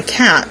drown a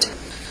cat.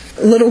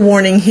 A little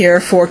warning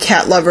here for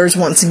cat lovers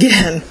once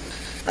again.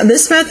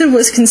 This method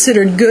was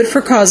considered good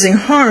for causing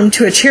harm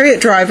to a chariot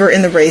driver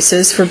in the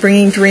races, for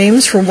bringing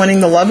dreams, for winning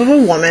the love of a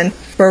woman,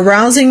 for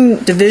arousing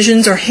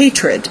divisions or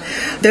hatred.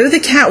 Though the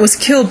cat was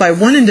killed by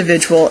one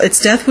individual, its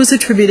death was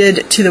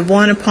attributed to the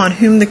one upon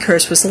whom the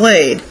curse was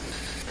laid.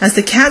 As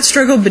the cat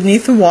struggled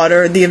beneath the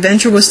water, the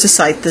avenger was to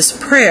cite this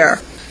prayer: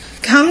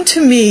 "Come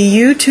to me,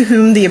 you to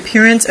whom the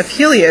appearance of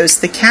Helios,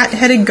 the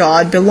cat-headed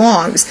god,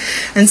 belongs,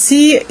 and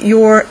see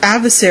your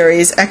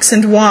adversaries X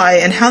and Y,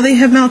 and how they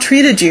have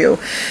maltreated you.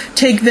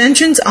 Take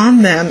vengeance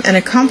on them, and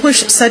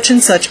accomplish such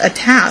and such a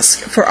task.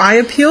 For I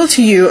appeal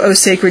to you, O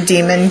sacred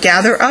demon,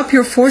 gather up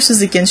your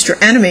forces against your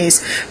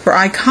enemies, for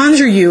I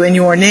conjure you in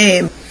your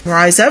name.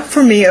 Rise up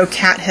for me, O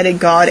cat-headed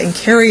god, and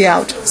carry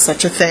out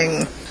such a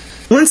thing."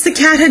 Once the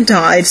cat had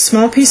died,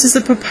 small pieces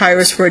of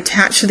papyrus were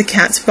attached to the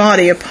cat's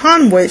body,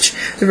 upon which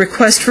the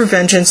request for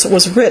vengeance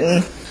was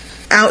written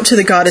out to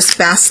the goddess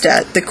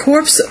Bastet. The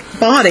corpse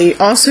body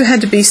also had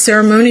to be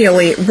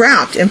ceremonially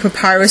wrapped in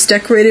papyrus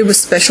decorated with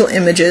special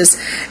images,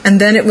 and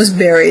then it was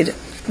buried.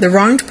 The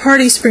wronged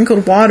party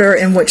sprinkled water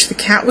in which the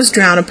cat was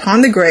drowned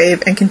upon the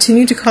grave and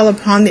continued to call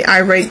upon the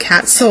irate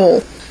cat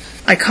soul.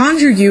 "I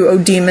conjure you, O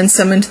demon,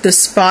 summoned to this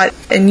spot,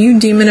 and you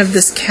demon of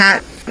this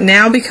cat,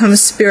 now become a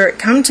spirit,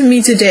 come to me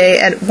today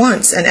at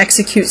once and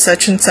execute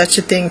such and such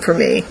a thing for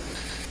me."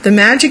 The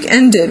magic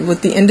ended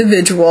with the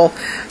individual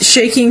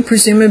shaking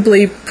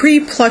presumably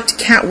pre-plucked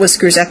cat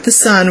whiskers at the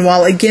sun,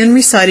 while again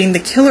reciting the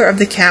killer of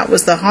the cat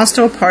was the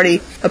hostile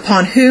party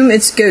upon whom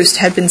its ghost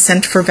had been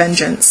sent for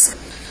vengeance.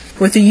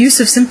 With the use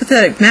of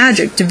sympathetic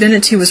magic,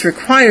 divinity was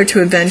required to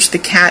avenge the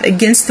cat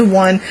against the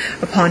one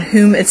upon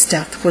whom its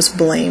death was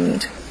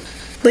blamed.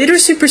 Later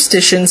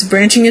superstitions,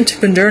 branching into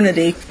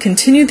modernity,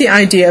 continued the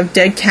idea of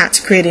dead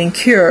cats creating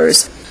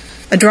cures.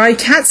 A dry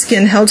cat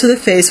skin held to the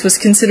face was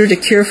considered a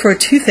cure for a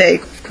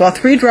toothache, while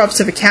 3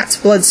 drops of a cat's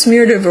blood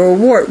smeared over a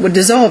wart would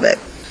dissolve it.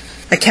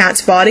 A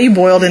cat's body,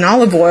 boiled in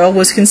olive oil,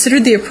 was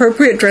considered the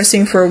appropriate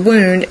dressing for a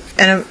wound,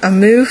 and a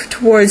move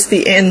towards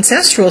the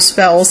ancestral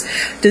spells.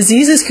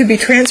 Diseases could be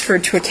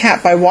transferred to a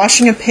cat by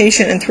washing a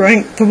patient and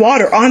throwing the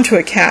water onto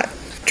a cat.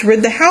 To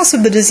rid the house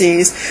of the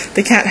disease,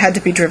 the cat had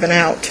to be driven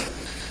out.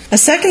 A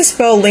second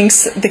spell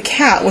links the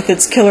cat with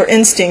its killer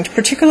instinct,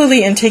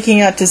 particularly in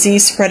taking out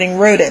disease-spreading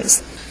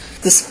rodents.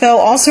 The spell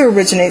also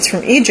originates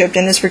from Egypt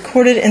and is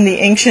recorded in the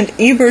ancient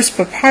Ebers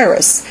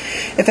Papyrus.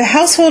 If a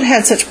household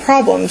had such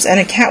problems and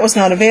a cat was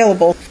not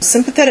available,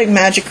 sympathetic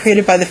magic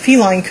created by the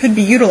feline could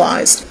be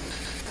utilized.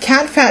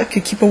 Cat fat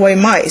could keep away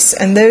mice,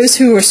 and those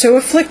who were so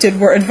afflicted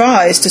were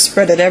advised to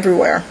spread it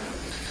everywhere.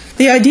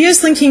 The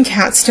ideas linking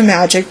cats to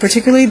magic,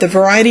 particularly the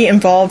variety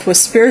involved with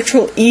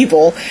spiritual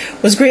evil,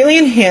 was greatly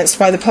enhanced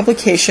by the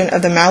publication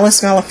of the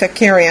Malleus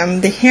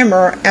Maleficarum, the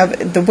Hammer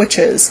of the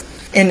Witches,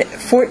 in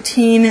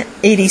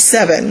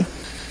 1487.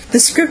 The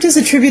script is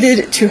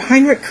attributed to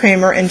Heinrich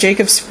Kramer and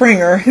Jacob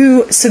Springer,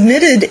 who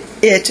submitted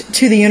it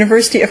to the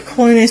University of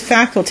Cologne's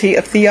Faculty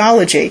of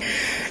Theology.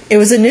 It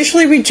was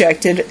initially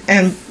rejected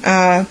and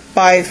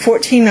by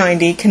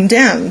 1490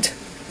 condemned,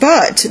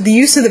 but the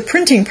use of the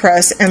printing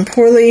press and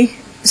poorly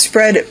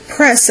spread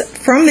press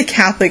from the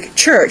Catholic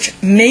Church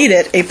made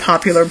it a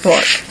popular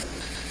book.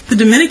 The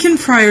Dominican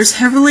friars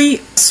heavily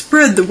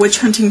spread the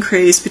witch-hunting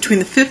craze between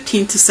the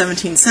 15th to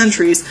 17th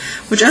centuries,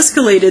 which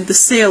escalated the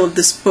sale of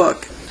this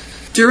book.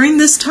 During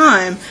this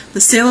time,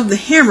 the sale of the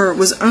hammer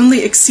was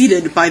only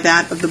exceeded by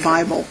that of the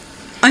Bible.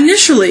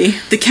 Initially,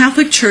 the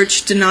Catholic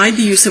Church denied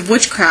the use of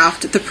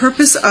witchcraft. The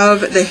purpose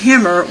of the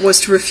hammer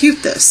was to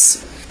refute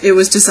this. It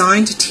was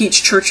designed to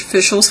teach church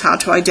officials how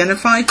to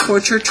identify,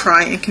 torture,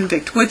 try, and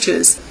convict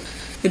witches.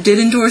 It did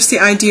endorse the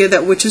idea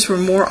that witches were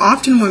more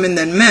often women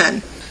than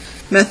men.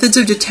 Methods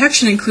of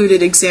detection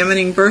included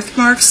examining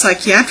birthmarks,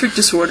 psychiatric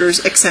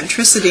disorders,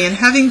 eccentricity, and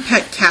having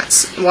pet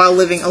cats while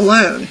living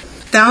alone.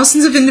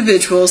 Thousands of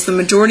individuals, the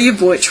majority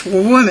of which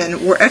were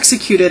women, were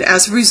executed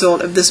as a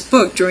result of this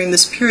book during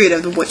this period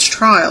of the witch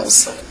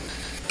trials.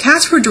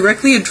 Cats were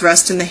directly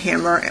addressed in the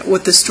hammer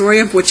with the story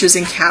of witches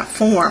in cat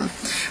form.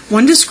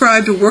 One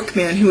described a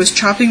workman who was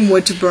chopping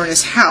wood to burn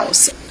his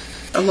house.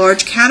 A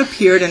large cat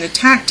appeared and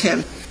attacked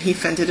him. He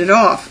fended it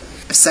off.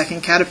 A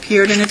second cat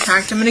appeared and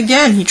attacked him, and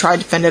again he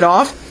tried to fend it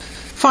off.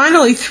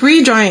 Finally,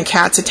 3 giant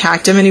cats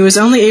attacked him, and he was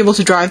only able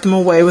to drive them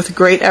away with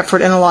great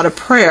effort and a lot of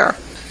prayer.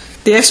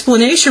 The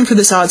explanation for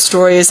this odd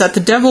story is that the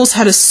devils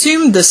had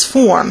assumed this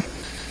form.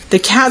 The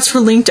cats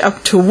were linked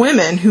up to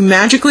women who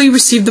magically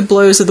received the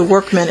blows of the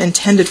workmen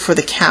intended for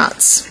the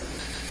cats.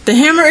 The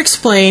hammer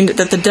explained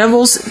that the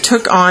devils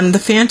took on the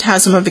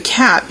phantasm of the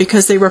cat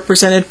because they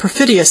represented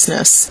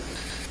perfidiousness.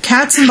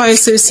 Cats and by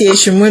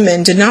association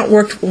women did not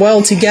work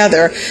well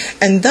together,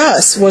 and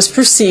thus was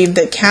perceived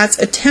that cats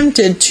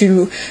attempted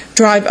to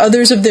drive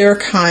others of their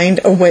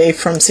kind away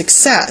from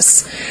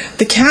success.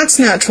 The cat's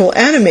natural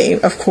enemy,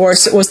 of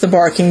course, was the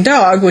barking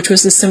dog, which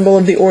was the symbol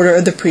of the order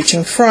of the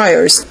preaching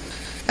friars.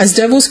 As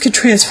devils could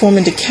transform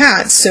into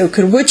cats, so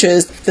could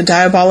witches, the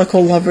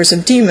diabolical lovers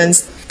of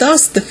demons.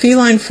 Thus, the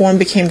feline form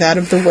became that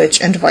of the witch,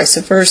 and vice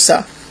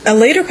versa. A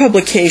later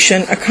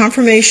publication, A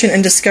Confirmation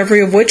and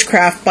Discovery of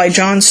Witchcraft by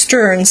John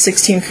Stern,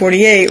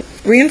 1648,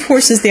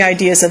 reinforces the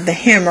ideas of the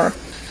hammer.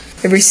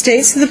 It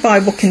restates that the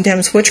Bible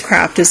condemns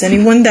witchcraft as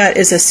anyone that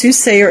is a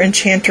soothsayer,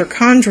 enchanter,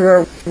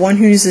 conjurer, one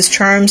who uses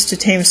charms to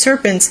tame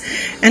serpents,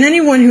 and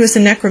anyone who is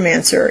a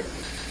necromancer.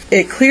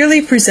 It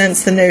clearly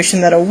presents the notion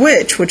that a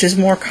witch, which is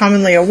more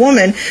commonly a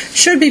woman,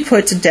 should be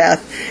put to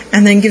death,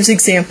 and then gives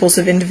examples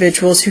of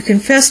individuals who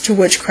confess to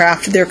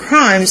witchcraft, their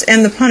crimes,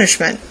 and the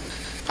punishment.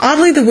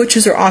 Oddly, the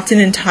witches are often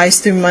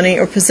enticed through money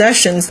or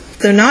possessions,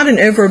 though not an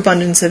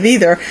overabundance of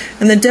either,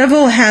 and the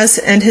devil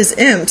and his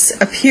imps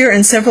appear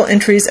in several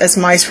entries as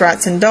mice,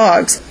 rats, and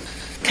dogs.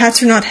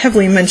 Cats are not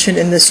heavily mentioned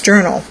in this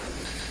journal.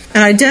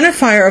 An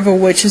identifier of a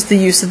witch is the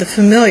use of the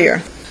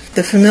familiar.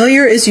 The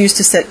familiar is used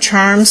to set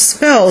charms,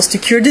 spells, to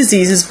cure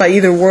diseases by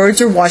either words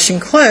or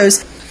washing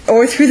clothes,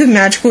 or through the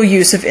magical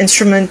use of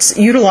instruments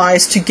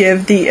utilized to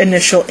give the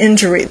initial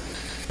injury.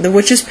 The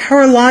witch's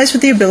power lies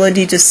with the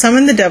ability to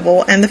summon the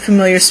devil and the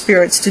familiar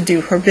spirits to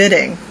do her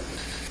bidding.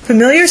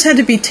 Familiars had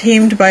to be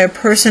tamed by a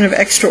person of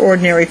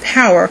extraordinary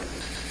power.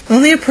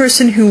 Only a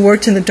person who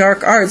worked in the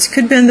dark arts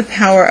could bend the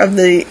power of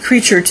the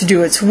creature to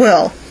do its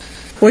will.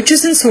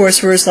 Witches and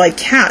sorcerers, like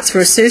cats,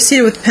 were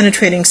associated with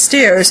penetrating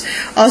stares,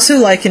 also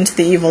likened to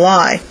the evil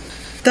eye.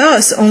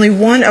 Thus, only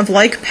one of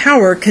like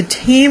power could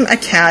tame a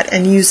cat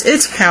and use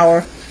its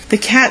power. The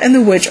cat and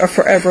the witch are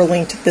forever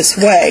linked this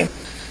way.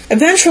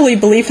 Eventually,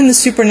 belief in the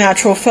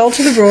supernatural fell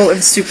to the role of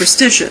the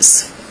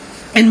superstitious.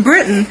 In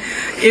Britain,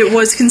 it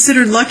was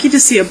considered lucky to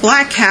see a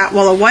black cat,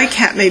 while a white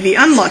cat may be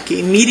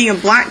unlucky. Meeting a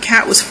black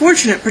cat was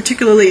fortunate,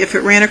 particularly if it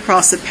ran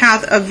across the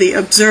path of the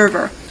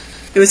observer.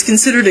 It was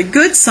considered a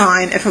good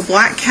sign if a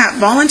black cat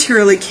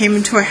voluntarily came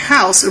into a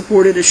house or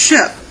boarded a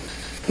ship.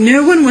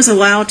 No one was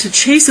allowed to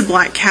chase a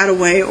black cat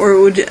away, or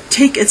it would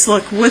take its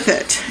luck with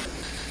it.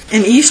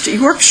 In East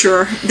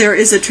Yorkshire, there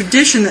is a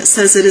tradition that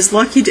says it is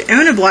lucky to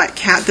own a black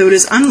cat, though it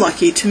is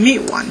unlucky to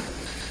meet one.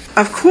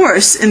 Of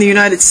course, in the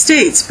United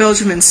States,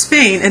 Belgium, and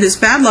Spain, it is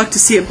bad luck to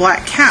see a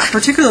black cat,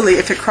 particularly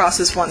if it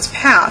crosses one's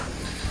path.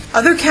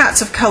 Other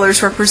cats of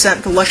colors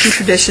represent the lucky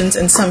traditions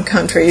in some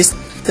countries.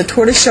 The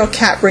tortoiseshell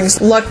cat brings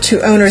luck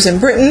to owners in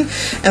Britain,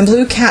 and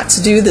blue cats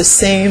do the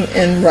same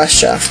in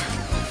Russia.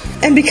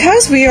 And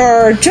because we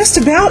are just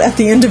about at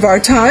the end of our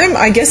time,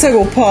 I guess I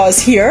will pause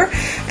here,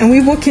 and we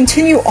will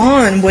continue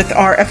on with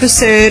our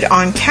episode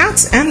on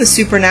cats and the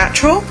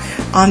supernatural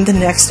on the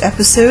next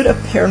episode of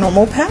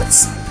Paranormal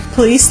Pets.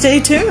 Please stay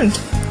tuned.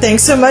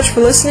 Thanks so much for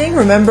listening.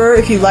 Remember,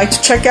 if you'd like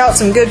to check out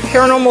some good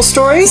paranormal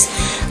stories,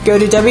 go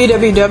to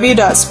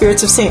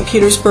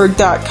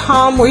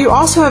www.spiritsofstpetersburg.com, where you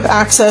also have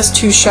access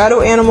to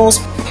Shadow Animals,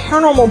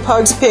 Paranormal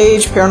Pugs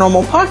page,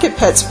 Paranormal Pocket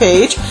Pets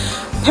page,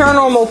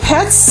 Paranormal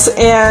Pets,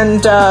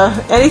 and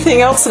anything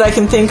else that I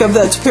can think of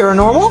that's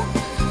paranormal.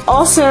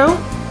 Also,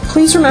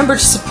 please remember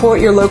to support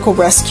your local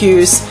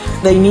rescues.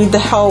 They need the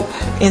help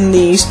in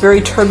these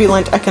very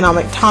turbulent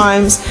economic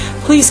times.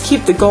 Please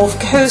keep the Gulf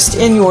Coast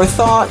in your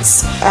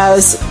thoughts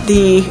as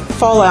the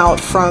fallout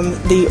from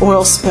the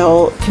oil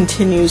spill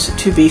continues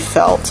to be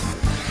felt.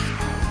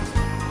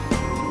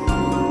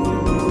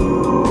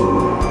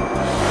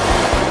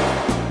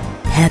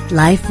 Pet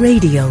Life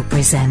Radio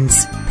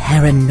presents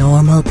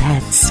Paranormal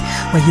Pets,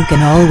 where you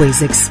can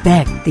always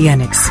expect the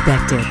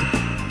unexpected.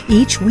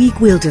 Each week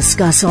we'll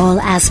discuss all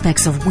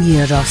aspects of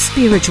weird or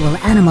spiritual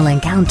animal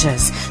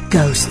encounters,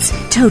 ghosts,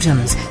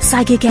 totems,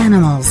 psychic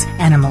animals,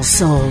 animal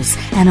souls,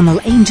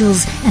 animal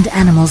angels, and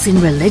animals in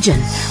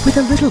religion, with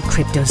a little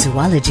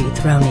cryptozoology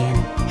thrown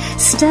in.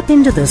 Step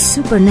into the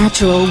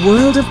supernatural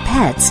world of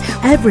pets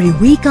every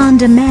week on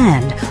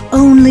demand,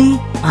 only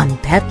on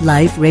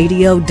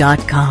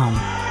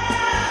PetLifeRadio.com.